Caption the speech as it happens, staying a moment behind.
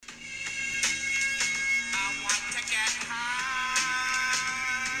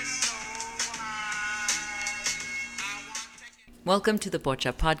Welcome to the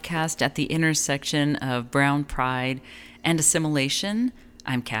Pocha podcast at the intersection of brown pride and assimilation.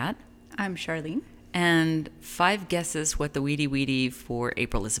 I'm Kat. I'm Charlene. And 5 guesses what the Weedy Weedy for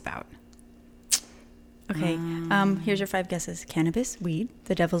April is about. Okay, here's your 5 guesses. Cannabis, weed,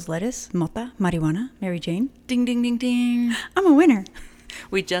 the devil's lettuce, mota, marijuana, Mary Jane. Ding, ding, ding, ding. I'm a winner.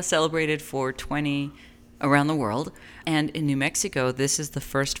 We just celebrated 420 around the world. And in New Mexico, this is the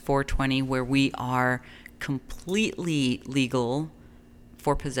first 420 where we are completely legal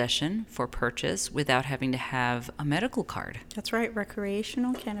for possession, for purchase, without having to have a medical card. That's right.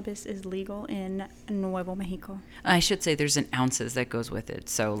 Recreational cannabis is legal in Nuevo Mexico. I should say there's an ounces that goes with it.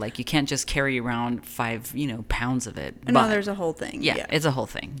 So, like, you can't just carry around 5, pounds of it. No, there's a whole thing. Yeah, it's a whole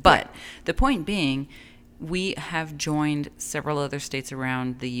thing. But the point being, we have joined several other states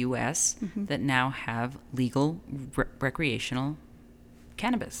around the U.S. that now have legal recreational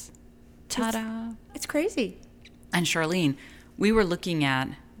cannabis. Ta-da! It's crazy. And Charlene, we were looking at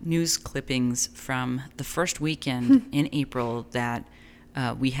news clippings from the first weekend in April that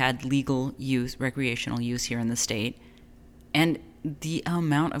we had legal use, recreational use here in the state. And the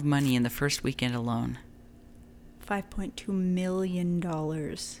amount of money in the first weekend alone. $5.2 million.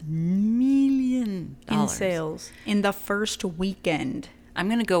 Million in sales in the first weekend. I'm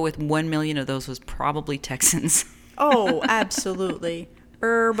going to go with 1 million of those was probably Texans. Oh, absolutely.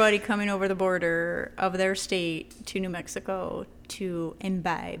 Everybody coming over the border of their state to New Mexico to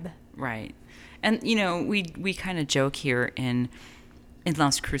imbibe. Right. And, we kind of joke here in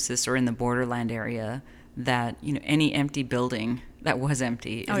Las Cruces or in the borderland area that, any empty building that was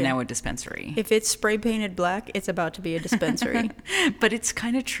empty is now a dispensary. If it's spray painted black, it's about to be a dispensary. But it's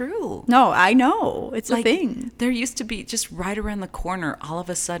kind of true. No, I know. It's a thing. There used to be, just right around the corner, all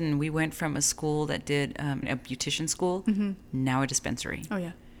of a sudden, we went from a school that did a beautician school, now a dispensary. Oh,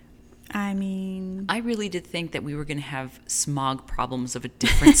 yeah. I mean, I really did think that we were going to have smog problems of a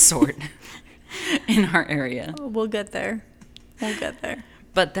different sort in our area. We'll get there.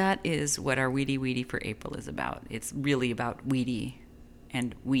 But that is what our Weedy Weedy for April is about. It's really about weedy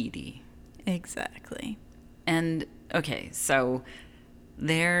and weedy. Exactly. And, okay, so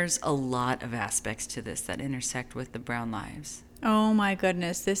there's a lot of aspects to this that intersect with the brown lives. Oh, my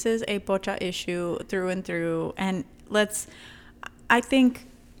goodness. This is a Pocha issue through and through. And let's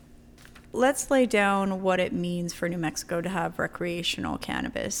lay down what it means for New Mexico to have recreational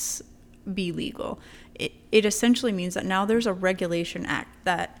cannabis be legal. It essentially means that now there's a regulation act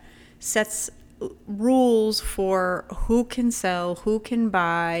that sets rules for who can sell, who can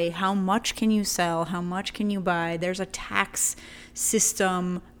buy, how much can you sell, how much can you buy. There's a tax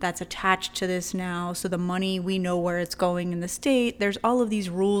system that's attached to this now, so the money, we know where it's going in the state. There's all of these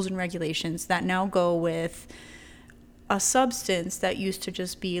rules and regulations that now go with a substance that used to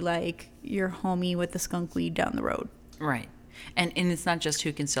just be like your homie with the skunk weed down the road. Right. And it's not just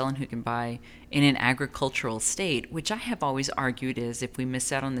who can sell and who can buy in an agricultural state, which I have always argued is if we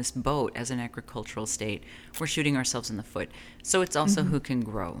miss out on this boat as an agricultural state, we're shooting ourselves in the foot. So it's also who can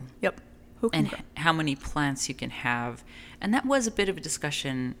grow. Yep. Who can grow. How many plants you can have. And that was a bit of a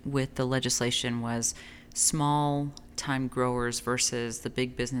discussion with the legislation was small time growers versus the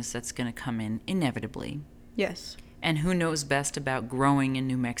big business that's going to come in inevitably. Yes. And who knows best about growing in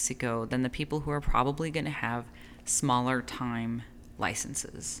New Mexico than the people who are probably going to have smaller time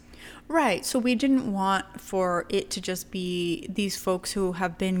licenses. Right. So we didn't want for it to just be these folks who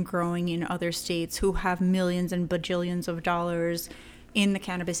have been growing in other states, who have millions and bajillions of dollars in the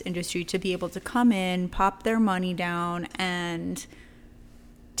cannabis industry to be able to come in, pop their money down, and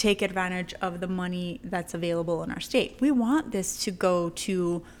take advantage of the money that's available in our state. We want this to go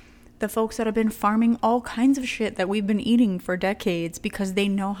to the folks that have been farming all kinds of shit that we've been eating for decades because they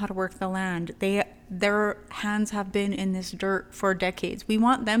know how to work the land. Their hands have been in this dirt for decades. We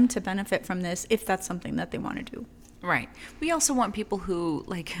want them to benefit from this if that's something that they want to do. Right. We also want people who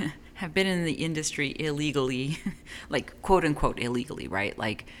have been in the industry illegally, quote unquote illegally, right?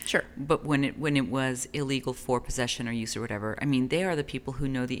 Sure. But when it was illegal for possession or use or whatever, I mean, they are the people who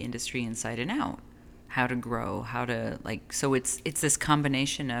know the industry inside and out. How to grow, how to so it's this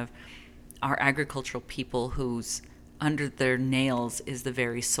combination of our agricultural people whose under their nails is the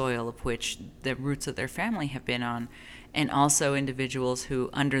very soil of which the roots of their family have been on, and also individuals who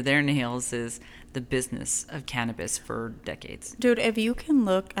under their nails is the business of cannabis for decades. Dude, if you can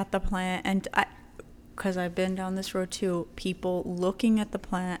look at the plant, and because I've been down this road too, people looking at the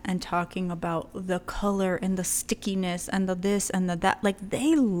plant and talking about the color and the stickiness and the this and the that,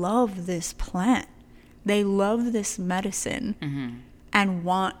 they love this plant. They love this medicine and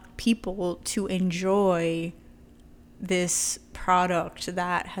want people to enjoy this product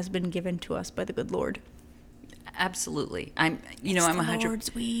that has been given to us by the good Lord. Absolutely. I'm the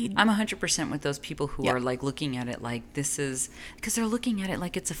Lord's weed. I'm 100% with those people who Yeah. are like looking at it like this is, because they're looking at it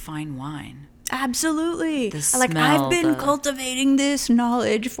like it's a fine wine. Absolutely. The Like, smell, I've been cultivating this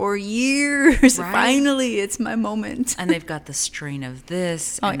knowledge for years. Right? Finally, it's my moment. And they've got the strain of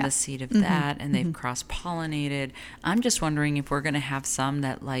this and yeah. the seed of that, and they've cross-pollinated. I'm just wondering if we're going to have some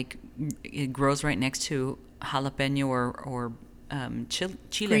that like it grows right next to jalapeno or chile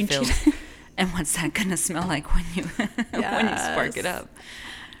Green fields. chili. And what's that going to smell like when you when you spark it Yes. up?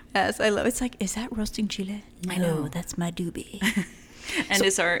 Yes, I love it. It's like, is that roasting chile? No, I know. that's my doobie. And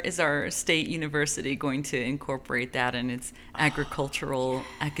is our state university going to incorporate that in its agricultural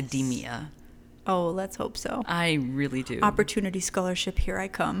academia? Oh, let's hope so. I really do. Opportunity scholarship, here I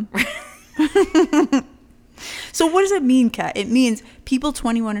come. So what does it mean, Kat? It means people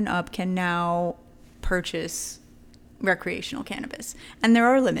 21 and up can now purchase recreational cannabis. And there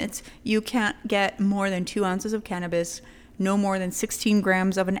are limits. You can't get more than 2 ounces of cannabis, no more than 16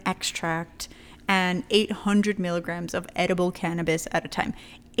 grams of an extract, and 800 milligrams of edible cannabis at a time.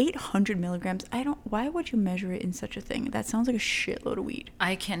 800 milligrams? Why would you measure it in such a thing? That sounds like a shitload of weed.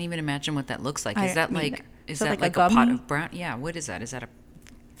 I can't even imagine what that looks like. I Is that don't like either. is Is that that like like a a pot gummy? of brown? Yeah, what is that? Is that a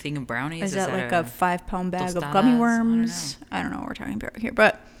thing of brownies? Is that like a 5-pound bag of tostadas? gummy worms? I don't know what we're talking about here.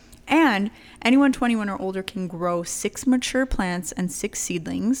 And anyone 21 or older can grow 6 mature plants and 6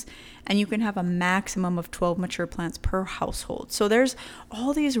 seedlings, and you can have a maximum of 12 mature plants per household. So there's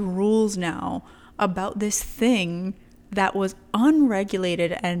all these rules now about this thing that was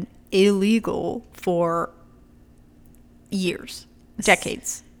unregulated and illegal for years,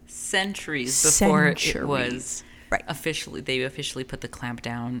 decades. Centuries before it Centuries. was Right. they officially put the clamp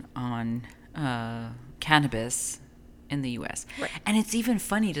down on cannabis in the U.S. Right. And it's even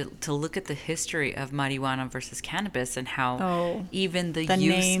funny to look at the history of marijuana versus cannabis and how even the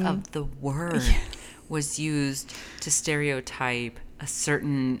use name. of the word was used to stereotype a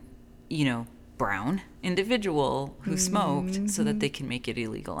certain, brown individual who smoked so that they can make it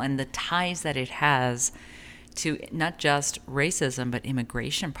illegal. And the ties that it has to not just racism, but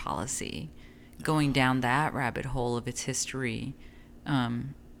immigration policy, going down that rabbit hole of its history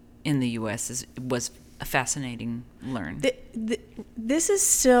in the U.S. was a fascinating learn. This is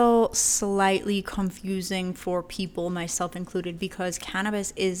still slightly confusing for people, myself included, because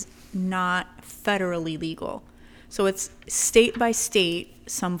cannabis is not federally legal. So it's state by state.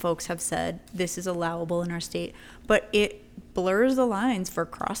 Some folks have said this is allowable in our state, but it blurs the lines for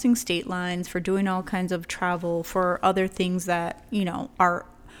crossing state lines, for doing all kinds of travel, for other things that, are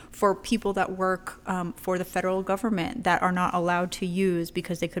for people that work for the federal government that are not allowed to use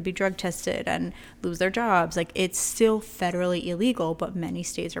because they could be drug tested and lose their jobs. Like, it's still federally illegal, but many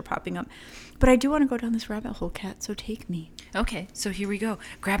states are popping up. But I do want to go down this rabbit hole, Kat, so take me. Okay, so here we go.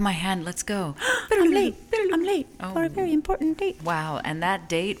 Grab my hand. Let's go. I'm late for a very important date. Wow, and that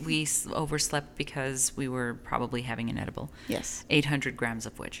date we overslept because we were probably having an edible. Yes. 800 grams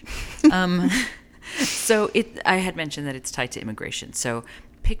of which. So I had mentioned that it's tied to immigration. So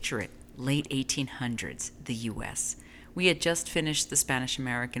picture it, late 1800s, the U.S. We had just finished the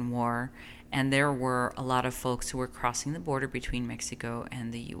Spanish-American War, and there were a lot of folks who were crossing the border between Mexico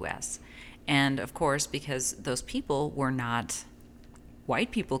and the U.S. And, of course, because those people were not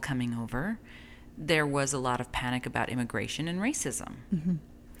white people coming over, there was a lot of panic about immigration and racism. Mm-hmm.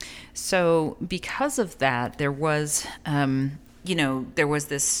 So because of that, there was, there was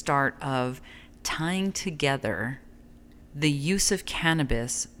this start of tying together the use of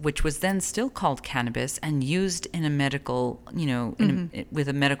cannabis, which was then still called cannabis and used in a medical, with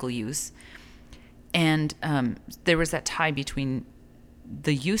a medical use. And there was that tie between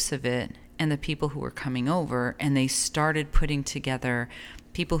the use of it and the people who were coming over, and they started putting together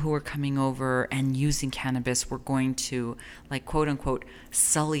people who were coming over and using cannabis were going to, like, quote unquote,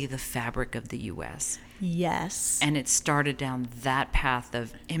 sully the fabric of the U.S. Yes. And it started down that path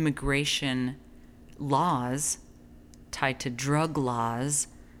of immigration laws tied to drug laws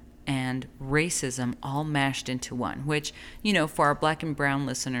and racism all mashed into one, which, for our Black and brown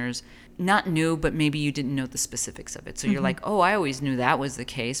listeners, not new, but maybe you didn't know the specifics of it. So you're like, oh, I always knew that was the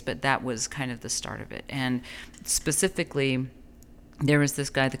case, but that was kind of the start of it. And specifically, there was this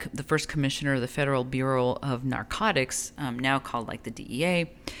guy, the first commissioner of the Federal Bureau of Narcotics, now called like the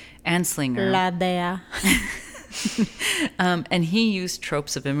DEA, Anslinger. La DEA. And he used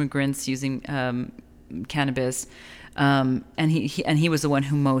tropes of immigrants using cannabis. And he was the one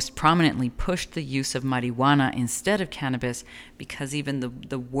who most prominently pushed the use of marijuana instead of cannabis, because even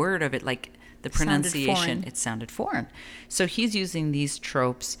the word of it, like the pronunciation, it sounded foreign. So he's using these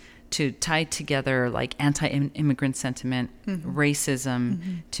tropes to tie together like anti-immigrant sentiment,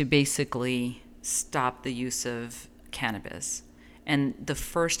 racism, to basically stop the use of cannabis. And the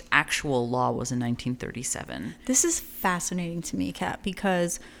first actual law was in 1937. This is fascinating to me, Kat,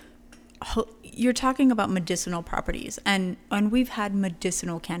 because you're talking about medicinal properties, and we've had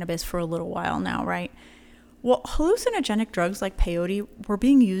medicinal cannabis for a little while now, right? Well, hallucinogenic drugs like peyote were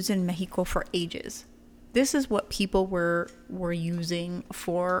being used in Mexico for ages. This is what people were using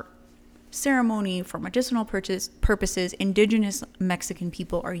for ceremony, for medicinal purposes. Indigenous Mexican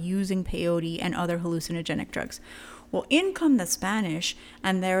people are using peyote and other hallucinogenic drugs. Well, in come the Spanish,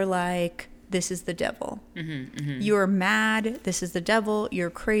 and they're like, this is the devil. You're mad. This is the devil. You're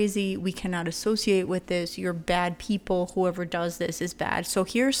crazy. We cannot associate with this. You're bad people. Whoever does this is bad. So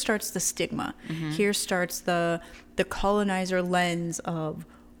here starts the stigma. Here starts the colonizer lens of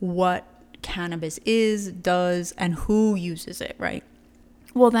what cannabis is, does, and who uses it, right?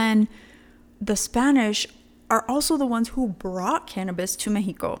 Well, then the Spanish are also the ones who brought cannabis to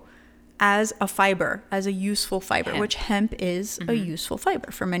Mexico as a fiber, as a useful fiber, which hemp is a useful fiber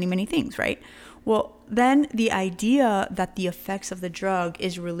for many, many things, right? Well, then the idea that the effects of the drug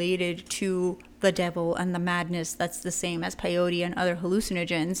is related to the devil and the madness that's the same as peyote and other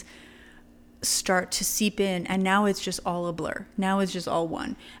hallucinogens start to seep in, and now it's just all a blur. Now it's just all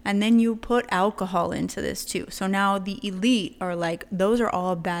one. And then you put alcohol into this too. So now the elite are like, those are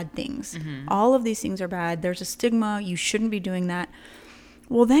all bad things. All of these things are bad. There's a stigma. You shouldn't be doing that.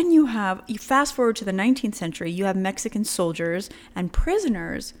 Well, then you fast forward to the 19th century, you have Mexican soldiers and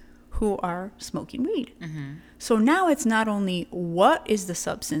prisoners who are smoking weed. So now it's not only what is the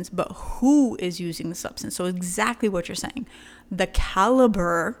substance, but who is using the substance. So exactly what you're saying. The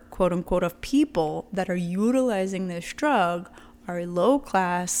caliber, quote unquote, of people that are utilizing this drug are low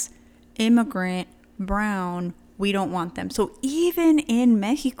class, immigrant, brown. We don't want them. So even in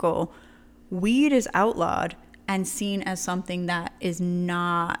Mexico, weed is outlawed and seen as something that is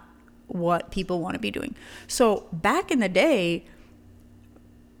not what people want to be doing. So back in the day,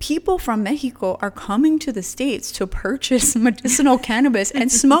 people from Mexico are coming to the States to purchase medicinal cannabis and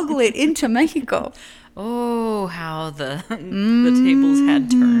smuggle it into Mexico. Oh, how the tables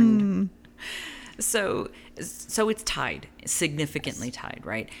had turned. So it's tied, significantly tied,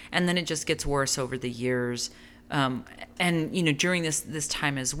 right? And then it just gets worse over the years. And, you know, during this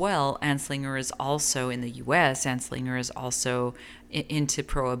time as well, Anslinger is also in the U.S., Anslinger is also into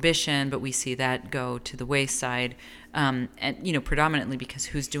prohibition, but we see that go to the wayside. And, you know, predominantly because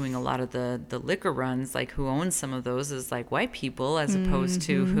who's doing a lot of the liquor runs, like who owns some of those is like white people as opposed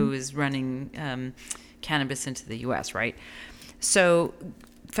to who is running cannabis into the U.S., right? So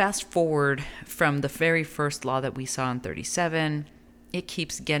fast forward from the very first law that we saw in 1937, it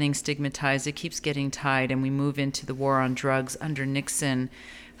keeps getting stigmatized, it keeps getting tied, and we move into the war on drugs under Nixon,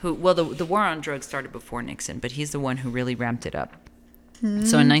 the war on drugs started before Nixon, but he's the one who really ramped it up. So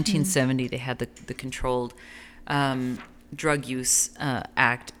in 1970, they had the Controlled Drug Use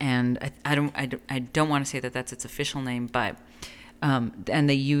Act, and I don't want to say that that's its official name, but and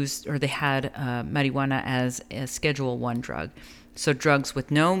they had marijuana as a Schedule I drug. So drugs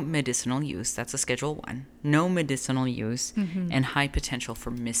with no medicinal use, that's a Schedule I, no medicinal use, and high potential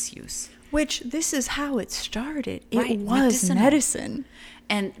for misuse. Which, this is how it started. It Right, was medicine.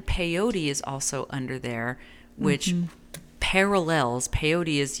 And peyote is also under there, which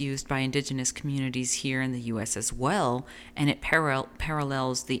peyote is used by indigenous communities here in the U.S. as well, and it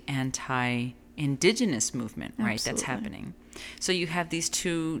parallels the anti-indigenous movement, right, that's happening. So you have these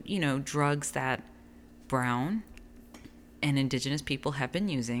two, you know, drugs that brown and indigenous people have been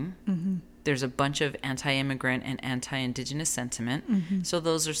using. There's a bunch of anti-immigrant and anti-indigenous sentiment. So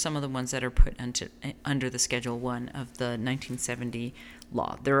those are some of the ones that are put under the Schedule I of the 1970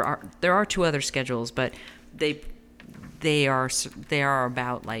 law. There are two other schedules, but they are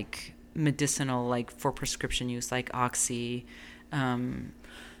about like medicinal, like for prescription use, like oxy,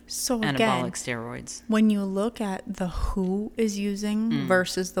 so anabolic again, steroids. When you look at the who is using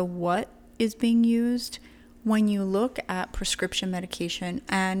versus the what is being used, when you look at prescription medication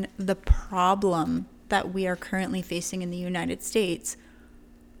and the problem that we are currently facing in the United States,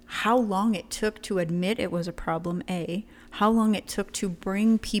 how long it took to admit it was a problem, A, how long it took to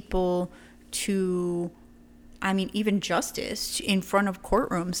bring people to, I mean, even justice in front of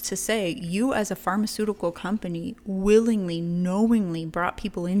courtrooms to say, you as a pharmaceutical company willingly, knowingly brought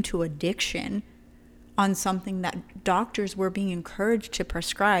people into addiction on something that doctors were being encouraged to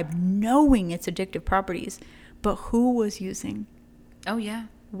prescribe, knowing its addictive properties. But who was using? Oh, yeah.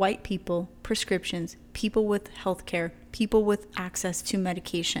 White people, prescriptions, people with healthcare, people with access to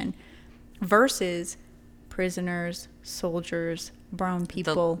medication, versus prisoners, soldiers, brown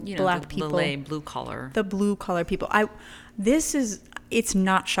people, black people, the blue collar people. it's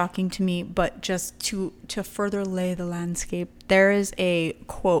not shocking to me, but just to further lay the landscape, there is a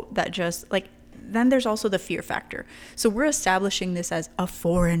quote that just like, then there's also the fear factor. So we're establishing this as a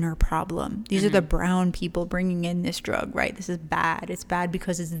foreigner problem. These are the brown people bringing in this drug, right? This is bad. It's bad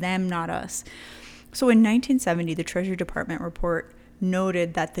because it's them, not us. So in 1970, the Treasury Department report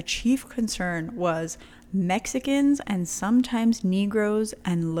noted that the chief concern was Mexicans and sometimes Negroes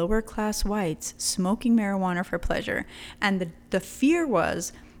and lower class whites smoking marijuana for pleasure. And the fear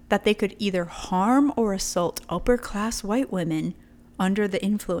was that they could either harm or assault upper class white women under the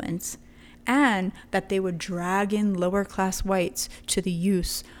influence, and that they would drag in lower class whites to the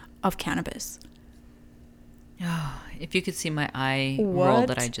use of cannabis. Oh, if you could see my eye roll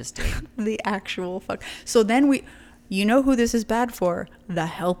that I just did. The actual fuck. So then you know who this is bad for? The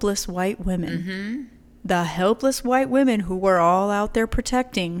helpless white women. Mm-hmm. The helpless white women who we're all out there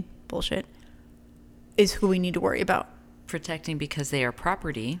protecting, bullshit, is who we need to worry about. Protecting because they are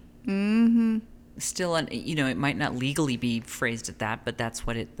property. Mm-hmm. Still, it might not legally be phrased at that, but that's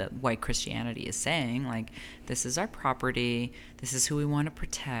what the white Christianity is saying. Like, this is our property. This is who we want to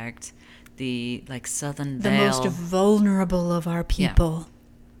protect. The Southern The Veil. most vulnerable of our people.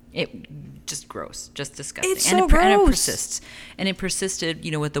 Yeah. It just gross, just disgusting. It's so gross. And it persists. And it persisted,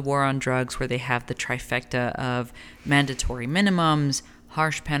 with the war on drugs, where they have the trifecta of mandatory minimums,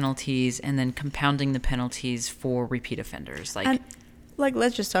 harsh penalties, and then compounding the penalties for repeat offenders.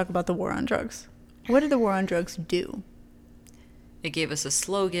 Let's just talk about the war on drugs. What did the war on drugs do? It gave us a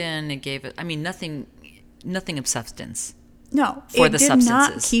slogan. It gave it, nothing of substance. No, for it the did substances.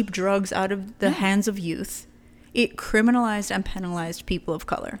 Not keep drugs out of the hands of youth. It criminalized and penalized people of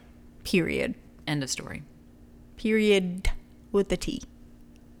color. Period. End of story. Period with the T.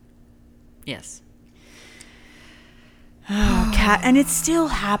 Yes. Oh, cat, and it's still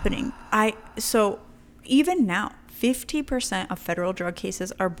happening. So even now, 50% of federal drug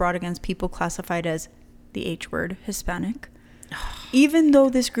cases are brought against people classified as the H word, Hispanic, even though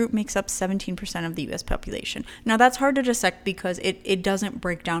this group makes up 17% of the U.S. population. Now, that's hard to dissect because it doesn't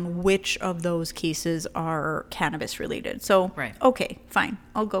break down which of those cases are cannabis related. So, right. Okay, fine.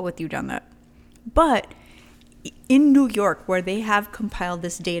 I'll go with you on that. But in New York, where they have compiled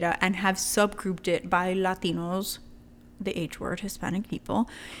this data and have subgrouped it by Latinos, the H word, Hispanic people,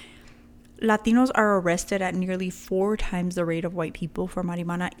 Latinos are arrested at nearly 4 times the rate of white people for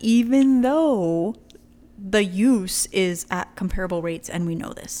marijuana, even though the use is at comparable rates, and we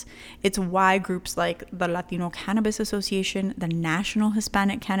know this. It's why groups like the Latino Cannabis Association, the National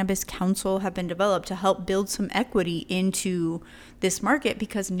Hispanic Cannabis Council have been developed to help build some equity into this market,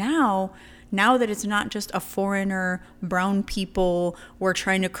 because now that it's not just a foreigner, brown people, we're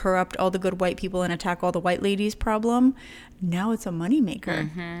trying to corrupt all the good white people and attack all the white ladies problem, now it's a moneymaker.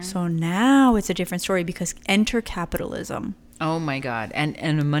 Mm-hmm. So now it's a different story because enter capitalism. Oh my God. And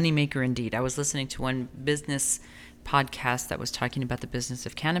a moneymaker indeed. I was listening to one business podcast that was talking about the business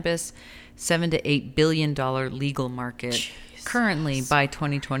of cannabis, $7 to $8 billion legal market. Jesus. Currently, by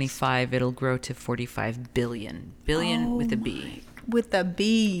 2025, it'll grow to $45 billion. Billion with a B. With a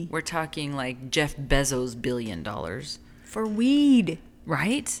B. We're talking like Jeff Bezos $1 billion. For weed.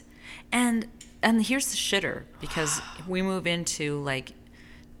 Right? And here's the shitter, because we move into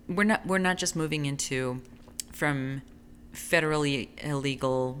we're not just moving into from federally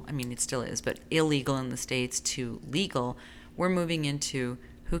illegal, it still is, but illegal in the States to legal. We're moving into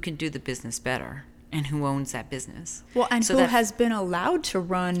who can do the business better and who owns that business. Well, and so who has been allowed to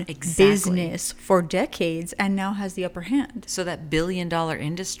run business for decades and now has the upper hand. So that $1 billion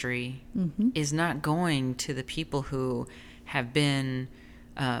industry is not going to the people who have been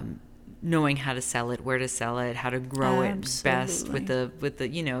knowing how to sell it, where to sell it, how to grow it best with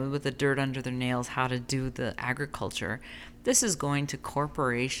the dirt under their nails, how to do the agriculture. This is going to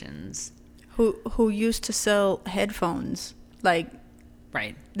corporations who used to sell headphones, right.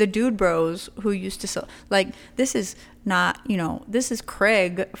 The dude bros who used to sell, this is not, this is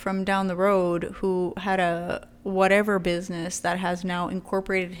Craig from down the road who had a whatever business that has now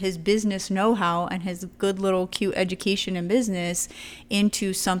incorporated his business know-how and his good little cute education in business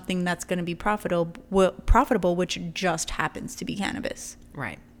into something that's going to be profitable, which just happens to be cannabis.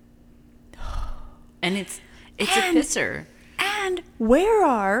 Right. And it's a pisser. And where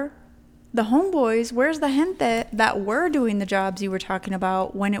are the homeboys? Where's the gente that were doing the jobs you were talking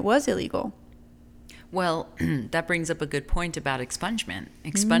about when it was illegal? Well, that brings up a good point about expungement.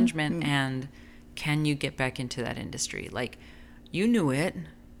 Expungement and can you get back into that industry? You knew it.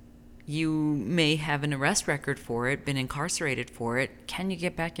 You may have an arrest record for it, been incarcerated for it. Can you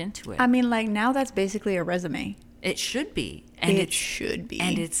get back into it? Now that's basically a resume. It should be. And it should be.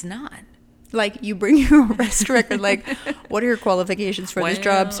 And it's not. Like, you bring your arrest record, like, what are your qualifications for this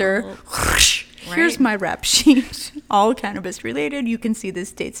job, sir? Here's my rap sheet. All cannabis related. You can see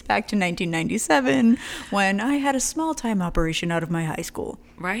this dates back to 1997 when I had a small time operation out of my high school.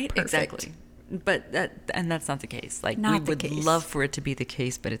 Right? Perfect. Exactly. But that's not the case. Like, Not we the would case. love for it to be the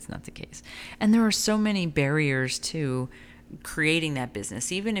case, but it's not the case. And there are so many barriers to creating that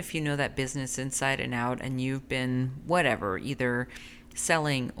business. Even if you know that business inside and out and you've been whatever, either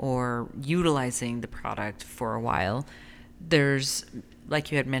selling or utilizing the product for a while, there's, like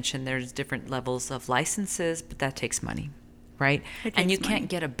you had mentioned, there's different levels of licenses, but that takes money, right? And you can't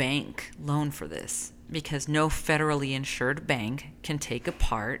get a bank loan for this because no federally insured bank can take a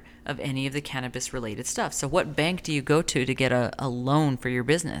part of any of the cannabis related stuff. So what bank do you go to get a loan for your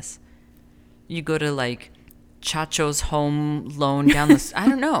business? You go to like Chacho's home loan down the I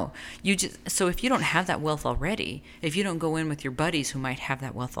don't know. So if you don't have that wealth already, if you don't go in with your buddies who might have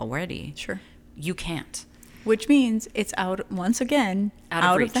that wealth already, Sure. you can't. Which means it's once again out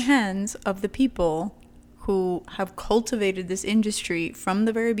of the reach. hands of the people who have cultivated this industry from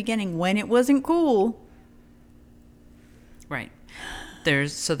the very beginning when it wasn't cool. Right.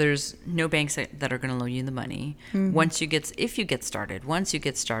 There's no banks that are going to loan you the money. If you get started,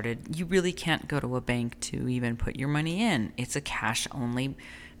 you really can't go to a bank to even put your money in. It's a cash only,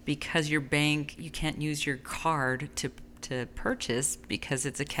 because your bank, you can't use your card to purchase because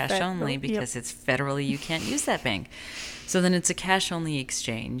it's a cash only, because it's federally, you can't use that bank. So then it's a cash only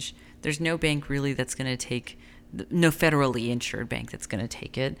exchange. There's no bank really that's going to take, no federally insured bank that's going to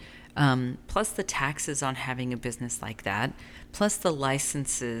take it. Plus the taxes on having a business like that, plus the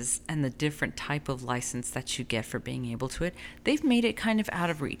licenses and the different type of license that you get for being able to it, they've made it kind of out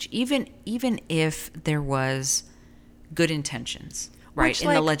of reach. Even if there was good intentions, right, in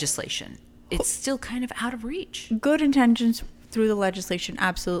the legislation, it's still kind of out of reach. Good intentions through the legislation,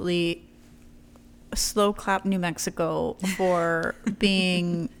 absolutely. Slow clap New Mexico for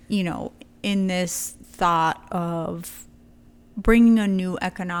being, in this thought of bringing a new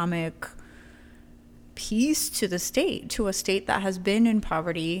economic piece to the state, to a state that has been in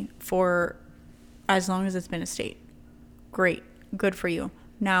poverty for as long as it's been a state. Great. Good for you.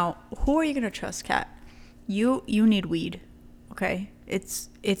 Now, who are you going to trust, Kat? You need weed, okay? It's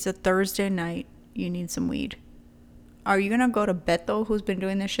a Thursday night. You need some weed. Are you going to go to Beto, who's been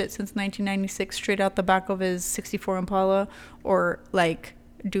doing this shit since 1996, straight out the back of his 64 Impala? Or, like,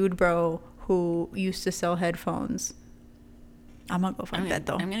 Dude Bro, who used to sell headphones? I'm going to go find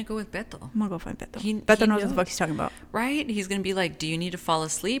Beto. I'm going to go with Beto. I'm going to go find Beto. Beto Beto knows what the fuck he's talking about. Right? He's going to be like, do you need to fall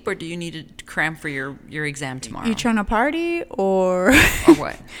asleep or do you need to cram for your exam tomorrow? You trying to party or... or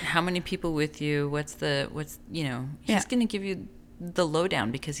what? How many people with you? He's going to give you the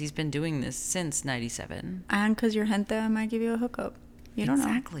lowdown because he's been doing this since 97. And because you're gente, I might give you a hookup. You don't know.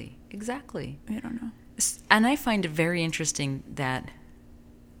 Exactly. You don't know. And I find it very interesting that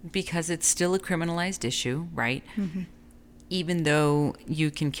because it's still a criminalized issue, right? Mm-hmm. Even though you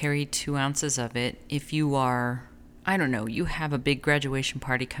can carry 2 ounces of it, if you are, I don't know, you have a big graduation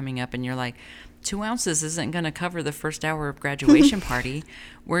party coming up and you're like, 2 ounces isn't going to cover the first hour of graduation party.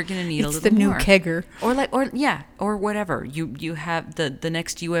 We're going to need a little more. It's the new kegger. Or whatever. You have the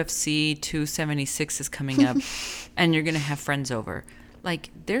next UFC 276 is coming up and you're going to have friends over.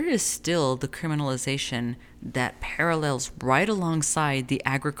 Like, there is still the criminalization that parallels right alongside the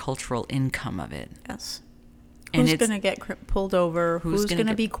agricultural income of it. Yes. Who's going to get pulled over? Who's going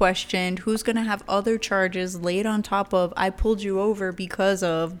to be questioned? Who's going to have other charges laid on top of, I pulled you over because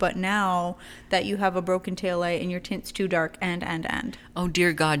of, but now that you have a broken taillight and your tint's too dark, and. Oh,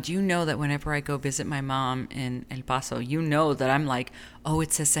 dear God, you know that whenever I go visit my mom in El Paso, you know that I'm like, oh,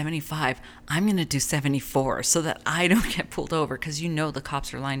 it says 75. I'm going to do 74 so that I don't get pulled over because you know the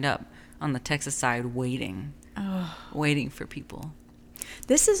cops are lined up on the Texas side waiting for people.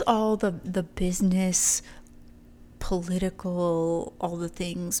 This is all the business, political, all the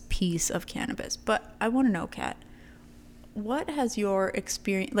things piece of cannabis. But I want to know, Kat, what has your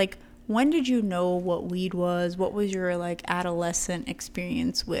experience, like, when did you know what weed was? What was your, like, adolescent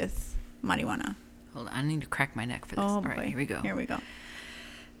experience with marijuana? Hold on, I need to crack my neck for this. Oh, all right, here we go. Here we go.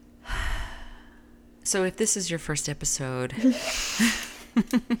 So if this is your first episode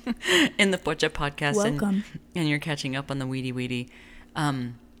in the Pocha podcast, welcome. And you're catching up on the weedy,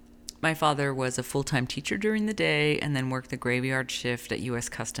 my father was a full-time teacher during the day and then worked the graveyard shift at U.S.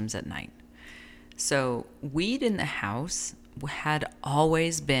 Customs at night. So weed in the house had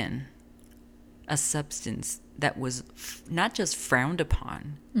always been a substance that was not just frowned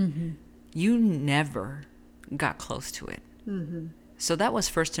upon. Mm-hmm. You never got close to it. Mm-hmm. So that was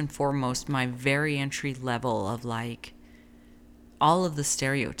first and foremost my very entry level of like, all of the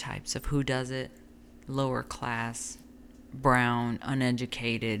stereotypes of who does it, lower class, brown,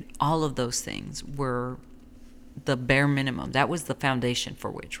 uneducated, all of those things were the bare minimum. That was the foundation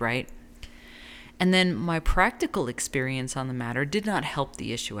for which, right? And then my practical experience on the matter did not help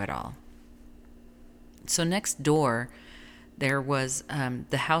the issue at all. So next door, there was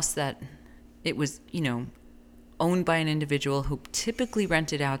the house that it was, owned by an individual who typically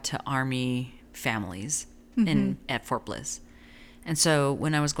rented out to Army families at Fort Bliss. And so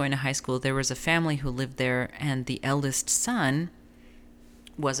when I was going to high school, there was a family who lived there, and the eldest son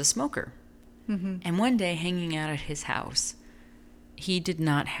was a smoker. And one day, hanging out at his house, he did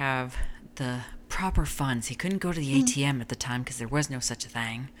not have the proper funds. He couldn't go to the ATM at the time because there was no such a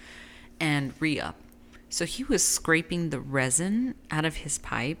thing, and re-up. So he was scraping the resin out of his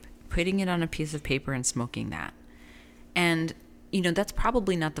pipe, putting it on a piece of paper and smoking that. And, that's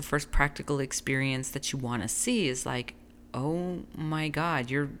probably not the first practical experience that you want to see, is like, oh my God,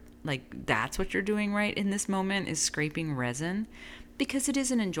 you're like, that's what you're doing right in this moment, is scraping resin, because it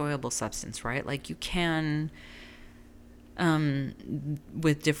is an enjoyable substance, right? Like you can,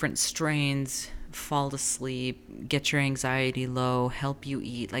 with different strains, fall asleep, get your anxiety low, help you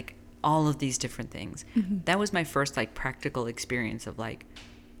eat, like all of these different things. That was my first like practical experience of like,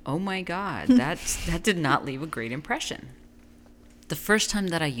 oh my God, that did not leave a great impression. The first time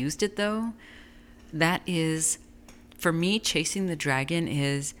that I used it though, that is, for me, chasing the dragon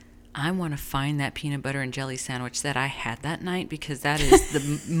is, I want to find that peanut butter and jelly sandwich that I had that night, because that is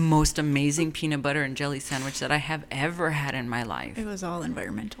the most amazing peanut butter and jelly sandwich that I have ever had in my life. It was all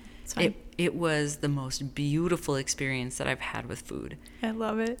environmental. It was the most beautiful experience that I've had with food. I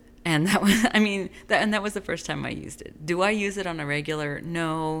love it. And that was, that was the first time I used it. Do I use it on a regular?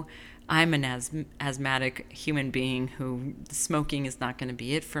 No. I'm an asthmatic human being who smoking is not going to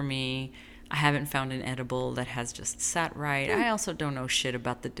be it for me. I haven't found an edible that has just sat right. I also don't know shit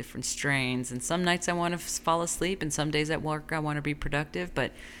about the different strains. And some nights I want to fall asleep, and some days at work I want to be productive.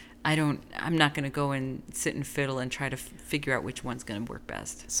 But I'm not going to go and sit and fiddle and try to figure out which one's going to work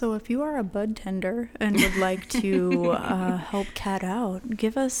best. So if you are a bud tender and would like to help Kat out,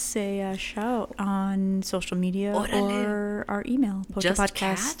 give us a shout on social media or our email,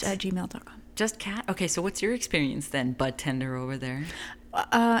 pochapodcast@gmail.com. Just Kat? Okay, so what's your experience then, bud tender over there?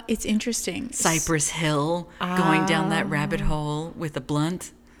 It's interesting. Cypress Hill, going down that rabbit hole with a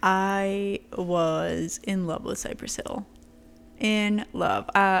blunt. I was in love with Cypress Hill. In love.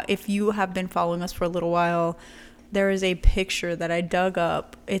 If you have been following us for a little while, there is a picture that I dug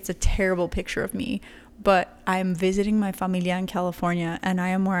up. It's a terrible picture of me, but I'm visiting my familia in California, and I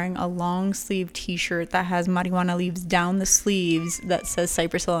am wearing a long sleeve t-shirt that has marijuana leaves down the sleeves that says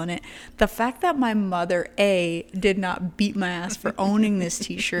Cypress Hill on it. The fact that my mother, did not beat my ass for owning this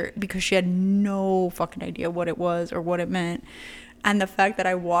t-shirt because she had no fucking idea what it was or what it meant. And the fact that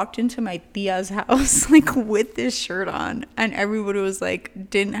I walked into my tia's house like with this shirt on, and everybody was like,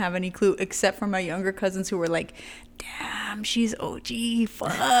 didn't have any clue except for my younger cousins who were like, damn, she's OG,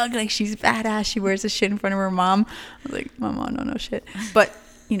 fuck, like she's badass, she wears this shit in front of her mom. I was like, my mom don't know shit, but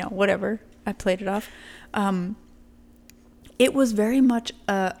whatever, I played it off. It was very much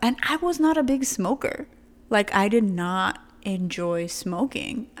and I was not a big smoker. Like, I did not enjoy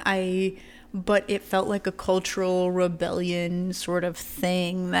smoking. But it felt like a cultural rebellion sort of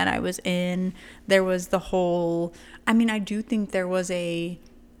thing that I was in. There was the whole, I do think there was a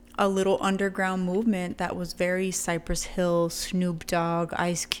little underground movement that was very Cypress Hill, Snoop Dogg,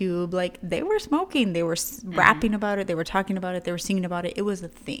 Ice Cube. Like, they were smoking, they were rapping about it, they were talking about it, they were singing about it. It was a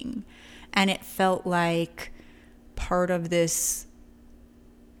thing. And it felt like part of this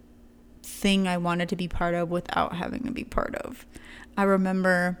thing I wanted to be part of without having to be part of. I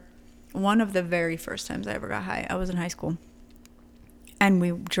remember one of the very first times I ever got high, I was in high school, and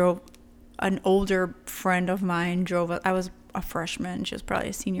we drove, an older friend of mine drove us, I was a freshman, she was probably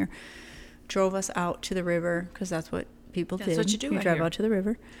a senior, drove us out to the river, because that's what people did. That's what you do. You drive out to the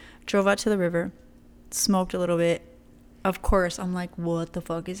river. Drove out to the river, smoked a little bit. Of course, I'm like, what the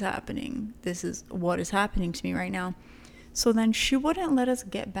fuck is happening? This is what is happening to me right now. So then she wouldn't let us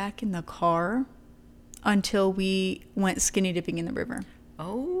get back in the car until we went skinny dipping in the river.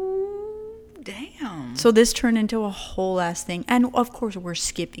 Oh, damn. So this turned into a whole ass thing. And of course, we're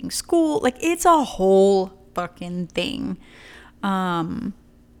skipping school. Like, it's a whole fucking thing.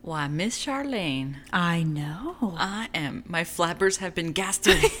 Why, Miss Charlene. I know. My flappers have been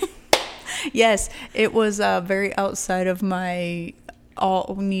gasted. Yes, it was very outside of my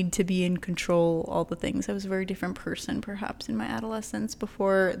all need to be in control, all the things. I was a very different person, perhaps, in my adolescence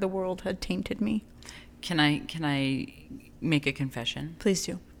before the world had tainted me. Can I make a confession? Please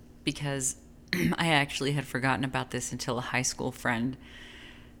do. Because I actually had forgotten about this until a high school friend,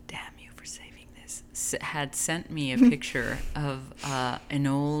 damn you for saving this, had sent me a picture of an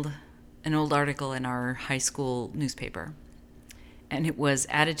old article in our high school newspaper. And it was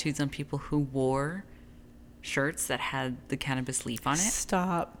attitudes on people who wore shirts that had the cannabis leaf on it.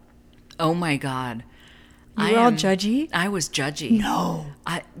 Stop. Oh my God. You were all judgy? I was judgy. No.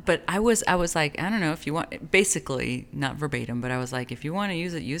 But I was like, I don't know if you want, basically not verbatim, but I was like, if you want to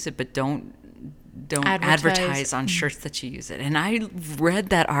use it, but don't advertise on shirts that you use it. And I read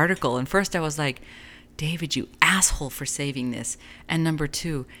that article, and first I was like, David, you asshole for saving this. And number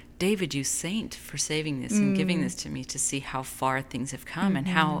two, David, you saint for saving this and giving this to me to see how far things have come and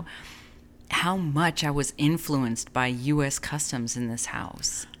how much I was influenced by U.S. customs in this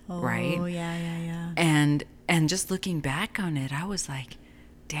house. Right? Oh, yeah. And just looking back on it, I was like,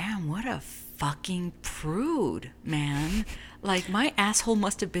 damn, what a fucking prude, man. Like, my asshole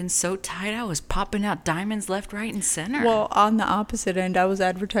must have been so tight, I was popping out diamonds left, right, and center. Well, on the opposite end, I was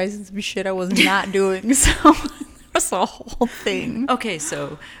advertising some shit I was not doing, so that's the whole thing. Okay,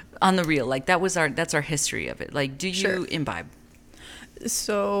 so on the real, like, that's our history of it. Like, do you imbibe?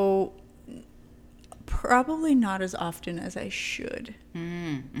 So probably not as often as I should.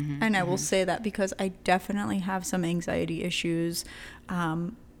 And I will say that because I definitely have some anxiety issues.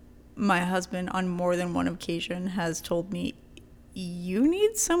 My husband on more than one occasion has told me, you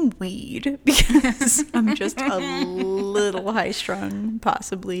need some weed, because I'm just a little high strung,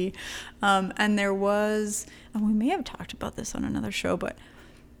 possibly. And there was, and we may have talked about this on another show, but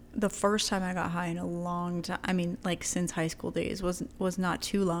the first time I got high in a long time, I mean, like since high school days, was not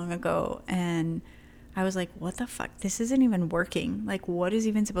too long ago. And I was like, what the fuck? This isn't even working. Like, what is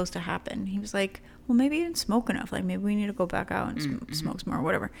even supposed to happen? He was like, well, maybe you didn't smoke enough. Like, maybe we need to go back out and smoke some more or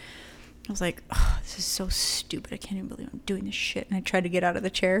whatever. I was like, oh, this is so stupid. I can't even believe I'm doing this shit. And I tried to get out of the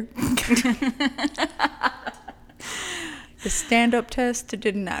chair. The stand-up test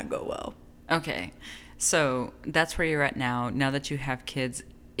did not go well. Okay. So that's where you're at now. Now that you have kids,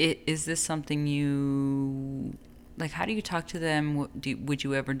 is this something you... Like, how do you talk to them? Would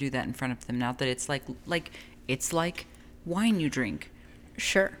you ever do that in front of them now that it's like wine you drink?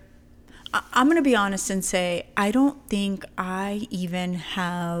 Sure. I'm going to be honest and say I don't think I even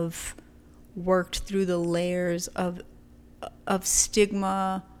have worked through the layers of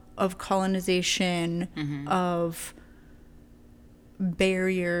stigma, of colonization, of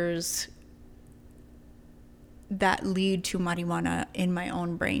barriers that lead to marijuana in my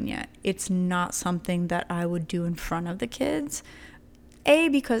own brain yet. It's not something that I would do in front of the kids.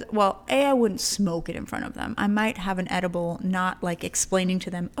 Because I wouldn't smoke it in front of them. I might have an edible, not like explaining to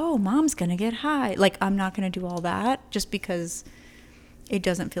them, oh, mom's gonna get high. Like, I'm not gonna do all that just because it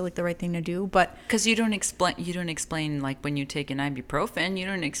doesn't feel like the right thing to do. But because you don't explain like when you take an ibuprofen, you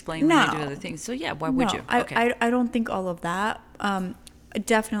don't explain when you do other things. So yeah, why would you? Okay. I don't think all of that.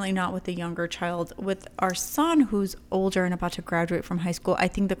 Definitely not with a younger child. With our son, who's older and about to graduate from high school, I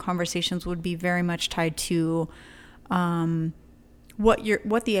think the conversations would be very much tied to what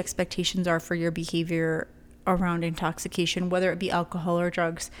the expectations are for your behavior around intoxication, whether it be alcohol or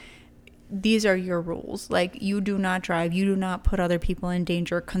drugs. These are your rules. Like, you do not drive. You do not put other people in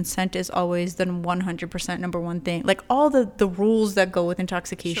danger. Consent is always the 100% number one thing. Like, all the rules that go with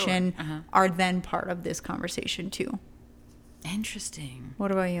intoxication are then part of this conversation too. Interesting.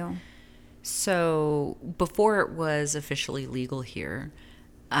 What about you? So before it was officially legal here,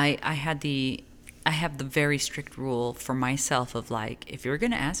 I have the very strict rule for myself of like, if you're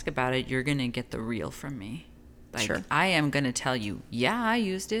going to ask about it, you're going to get the real from me. Like, sure. I am going to tell you, yeah, I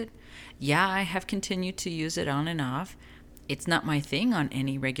used it. Yeah, I have continued to use it on and off. It's not my thing on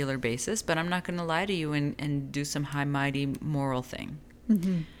any regular basis, but I'm not going to lie to you and do some high mighty moral thing.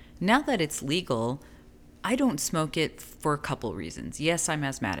 Now that it's legal, I don't smoke it for a couple reasons. Yes, I'm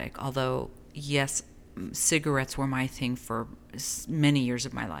asthmatic, although, yes, cigarettes were my thing for many years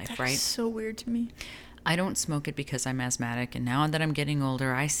of my life, right? That's so weird to me. I don't smoke it because I'm asthmatic, and now that I'm getting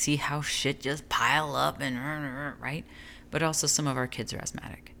older, I see how shit just pile up and, right? But also some of our kids are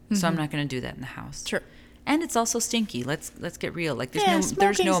asthmatic, so I'm not going to do that in the house. Sure. And it's also stinky. Let's get real. Like,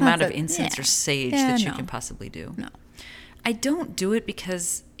 there's no amount of incense or sage that you can possibly do. No. I don't do it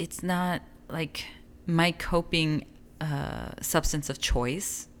because it's not, like... My coping substance of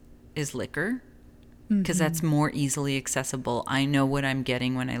choice is liquor, because that's more easily accessible. I know what I'm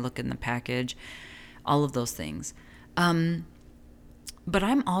getting when I look in the package, all of those things. But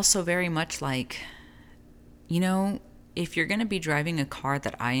I'm also very much like, if you're going to be driving a car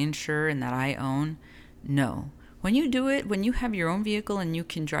that I insure and that I own, no. When you do it, when you have your own vehicle and you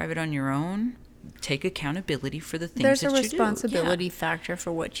can drive it on your own, take accountability for the things There's that a you do. responsibility Yeah. factor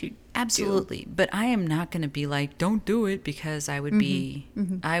for what you Absolutely. do. But I am not going to be like, don't do it, because I would be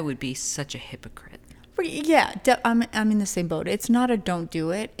such a hypocrite. Yeah, I'm in the same boat. It's not a don't do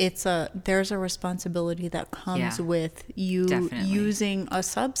it. There's a responsibility that comes with you Definitely. using a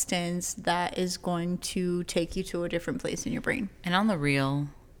substance that is going to take you to a different place in your brain. And on the real,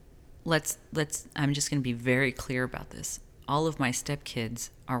 I'm just going to be very clear about this. All of my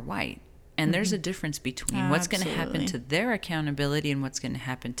stepkids are white. And there's a difference between what's going to happen to their accountability and what's going to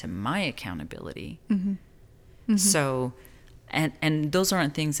happen to my accountability. So, and those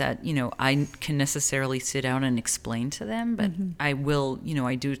aren't things that, I can necessarily sit down and explain to them, but I will,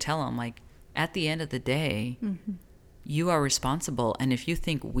 I do tell them, like, at the end of the day, you are responsible. And if you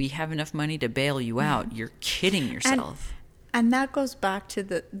think we have enough money to bail you out, you're kidding yourself. And that goes back to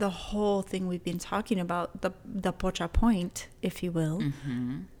the whole thing we've been talking about, the Pocha point, if you will.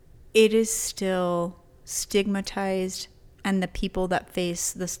 It is still stigmatized, and the people that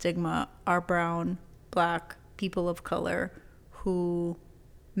face the stigma are brown, black, people of color, who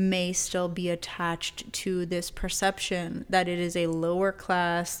may still be attached to this perception that it is a lower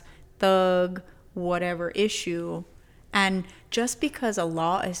class, thug, whatever issue. And just because a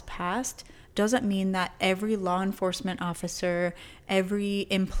law is passed doesn't mean that every law enforcement officer, every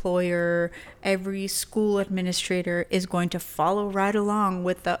employer, every school administrator is going to follow right along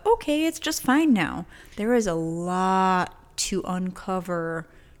with okay, it's just fine now. There is a lot to uncover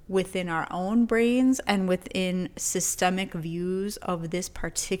within our own brains and within systemic views of this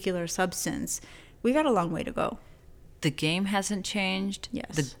particular substance. We got a long way to go. The game hasn't changed.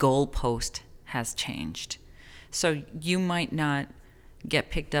 Yes. The goalpost has changed. So you might not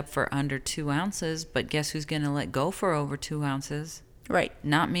get picked up for under 2 ounces, but guess who's going to let go for over 2 ounces? Right.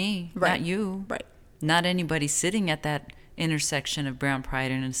 Not me. Right. Not you. Right. Not anybody sitting at that intersection of brown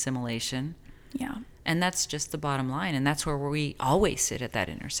pride and assimilation. Yeah. And that's just the bottom line. And that's where we always sit at that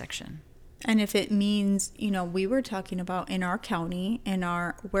intersection. And if it means, we were talking about in our county,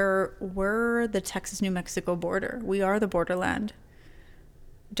 we're the Texas-New Mexico border. We are the borderland.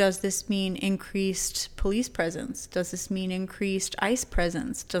 Does this mean increased police presence? Does this mean increased ICE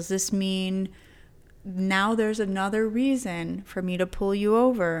presence? Does this mean now there's another reason for me to pull you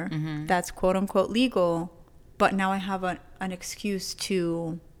over that's quote unquote legal, but now I have an excuse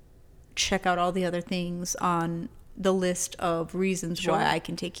to check out all the other things on the list of reasons why I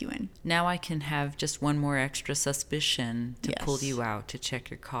can take you in. Now I can have just one more extra suspicion to pull you out, to check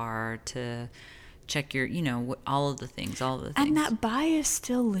your car, to check your, all of the things. And that bias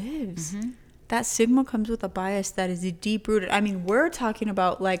still lives. That stigma comes with a bias that is deep rooted. I mean, we're talking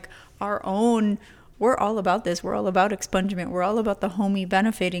about like our own, we're all about this. We're all about expungement. We're all about the homie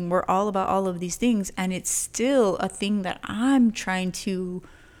benefiting. We're all about all of these things. And it's still a thing that I'm trying to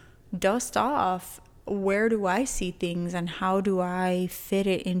dust off. Where do I see things and how do I fit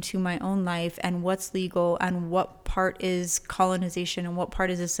it into my own life, and what's legal and what part is colonization and what part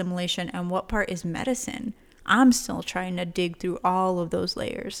is assimilation and what part is medicine? I'm still trying to dig through all of those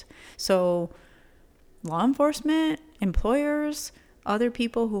layers. So law enforcement, employers, other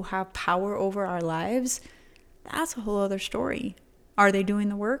people who have power over our lives, that's a whole other story. Are they doing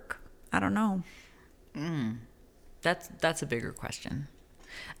the work? I don't know. That's a bigger question.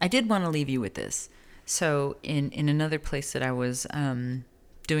 I did want to leave you with this. So in another place that I was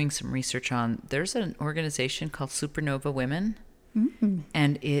doing some research on, there's an organization called Supernova Women.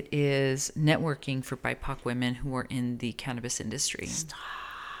 And it is networking for BIPOC women who are in the cannabis industry. Stop.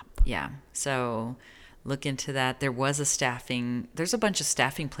 Yeah. So look into that. There's a bunch of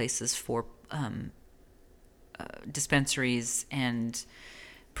staffing places for dispensaries and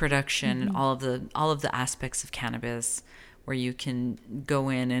production, and all of the aspects of cannabis, where you can go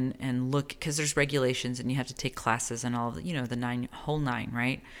in and look, because there's regulations and you have to take classes and all of the, the whole nine,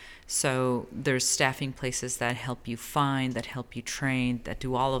 right? So there's staffing places that help you find, that help you train, that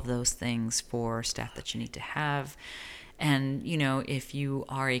do all of those things for staff that you need to have. And, if you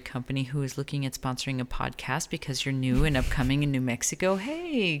are a company who is looking at sponsoring a podcast because you're new and upcoming in New Mexico,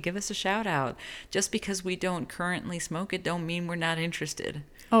 hey, give us a shout out. Just because we don't currently smoke it, don't mean we're not interested.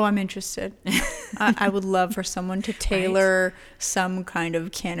 Oh, I'm interested. I would love for someone to tailor some kind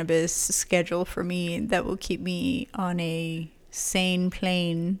of cannabis schedule for me that will keep me on a sane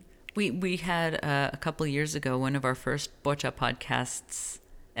plane. We had a couple of years ago, one of our first Bocha podcasts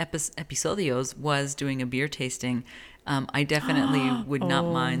episodios was doing a beer tasting. I definitely would not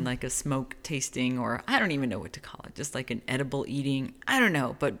mind like a smoke tasting, or I don't even know what to call it, just like an edible eating. I don't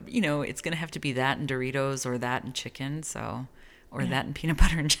know, but it's going to have to be that and Doritos, or that and chicken, or that and peanut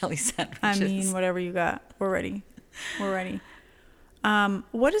butter and jelly sandwiches. I mean, whatever you got, we're ready.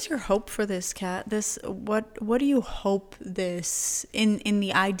 What is your hope for this, Kat? What do you hope this in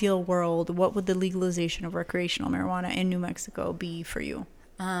the ideal world? What would the legalization of recreational marijuana in New Mexico be for you?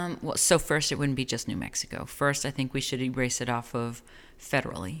 Well, so first, it wouldn't be just New Mexico. First, I think we should erase it off of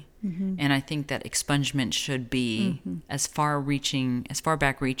federally. And I think that expungement should be as far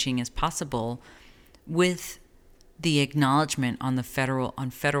back reaching as possible, with the acknowledgement on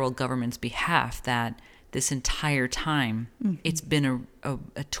federal government's behalf that this entire time it's been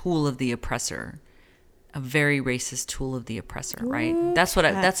a tool of the oppressor, a very racist tool of the oppressor, right? That's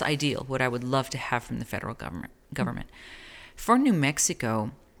that's ideal. What I would love to have from the federal government. For New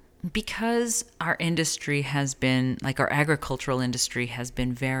Mexico, because our industry has been, like our agricultural industry has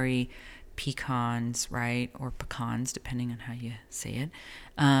been very pecans, right? Or pecans, depending on how you say it,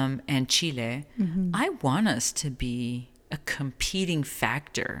 and Chile, I want us to be a competing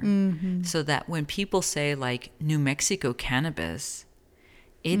factor so that when people say like New Mexico cannabis,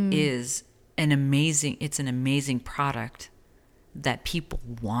 it's an amazing product that people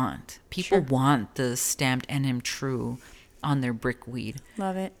want. People want the stamped NM True on their brick weed.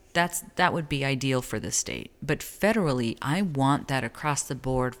 Love it. That would be ideal for the state. But federally, I want that across the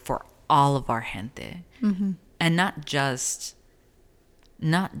board for all of our gente. And not just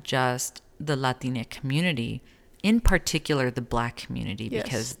the Latina community, in particular the Black community,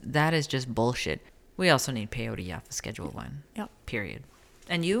 because that is just bullshit. We also need peyote off of Schedule 1. Yep. Period.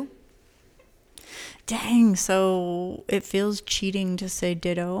 And you? Dang, so it feels cheating to say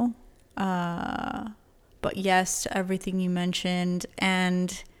ditto. But yes, to everything you mentioned.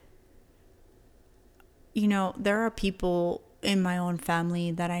 And, you know, there are people in my own family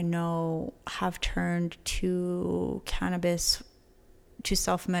that I know have turned to cannabis to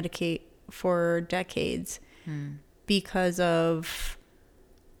self-medicate for decades because of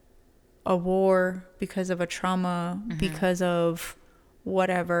a war, because of a trauma, because of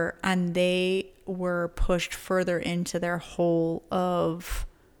whatever. And they were pushed further into their hole of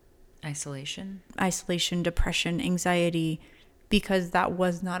isolation, depression, anxiety, because that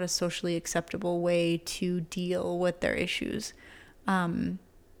was not a socially acceptable way to deal with their issues.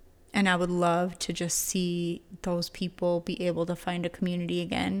 And I would love to just see those people be able to find a community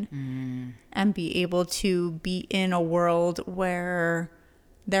again and be able to be in a world where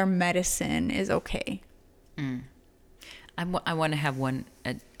their medicine is okay. I want to have one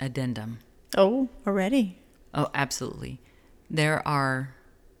addendum. Oh, already? Oh, absolutely. There are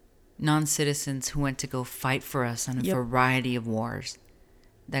non-citizens who went to go fight for us on a variety of wars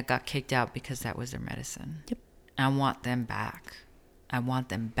that got kicked out because that was their medicine. I want them back. I want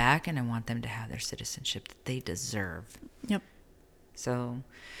them back, and I want them to have their citizenship that they deserve. So,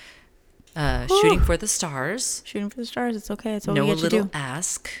 shooting for the stars. Shooting for the stars. It's okay. It's what we get to do. No little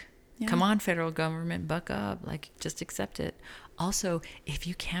ask. Come on, federal government, buck up. Like, just accept it. Also, if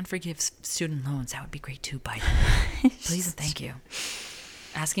you can forgive student loans, that would be great too, Biden. Please and thank you.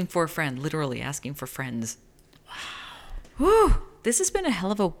 Asking for a friend, literally asking for friends. Wow. Whew. This has been a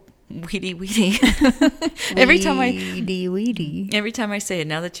hell of a weedy. Every time I say it,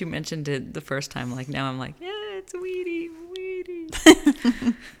 now that you mentioned it the first time, like now I'm like, yeah, it's weedy.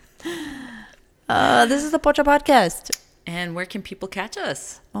 This is the Pocha Podcast. And where can people catch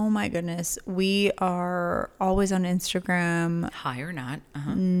us? Oh my goodness. We are always on Instagram. High or not.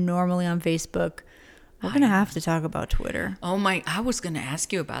 Normally on Facebook. We're going to have to talk about Twitter. Oh my, I was going to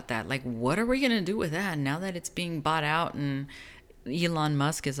ask you about that. Like, what are we going to do with that now that it's being bought out and Elon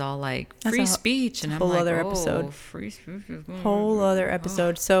Musk is all like free speech? And I'm like, episode. Free speech. Whole other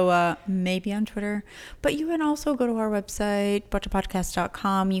episode. So maybe on Twitter. But you can also go to our website,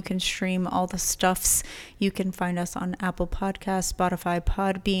 pochapodcast.com. You can stream all the stuffs. You can find us on Apple Podcasts, Spotify,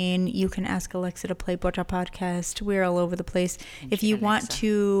 Podbean. You can ask Alexa to play Pocha Podcast. We're all over the place. If you want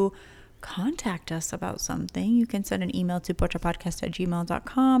to contact us about something, you can send an email to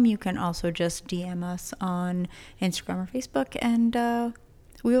pochapodcast@gmail.com. You can also just DM us on Instagram or Facebook, and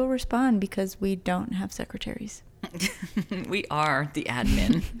we will respond because we don't have secretaries. We are the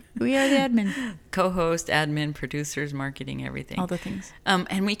admin. We are the admin. Co-host, admin, producers, marketing, everything. All the things.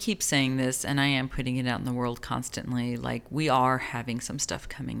 And we keep saying this, and I am putting it out in the world constantly. Like, we are having some stuff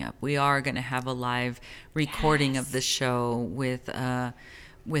coming up. We are going to have a live recording of the show with a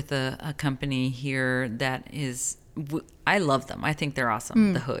company here that is, I love them. I think they're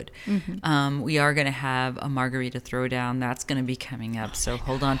awesome. The Hood. We are going to have a margarita throwdown. That's going to be coming up. So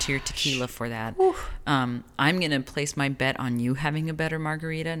hold on to your tequila for that. I'm going to place my bet on you having a better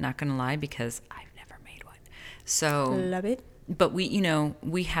margarita. Not going to lie, because I've never made one. So love it. but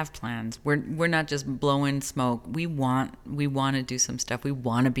we have plans. We're not just blowing smoke. We want to do some stuff. We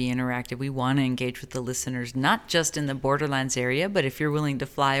want to be interactive. We want to engage with the listeners, not just in the Borderlands area, but if you're willing to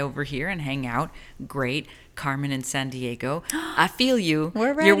fly over here and hang out, great. Carmen in San Diego, I feel you.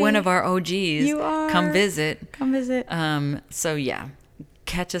 We're ready. You're one of our OGs. You are. Come visit. Come visit. So yeah,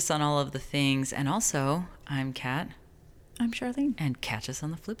 catch us on all of the things. And also, I'm Kat. I'm Charlene. And catch us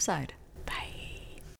on the flip side.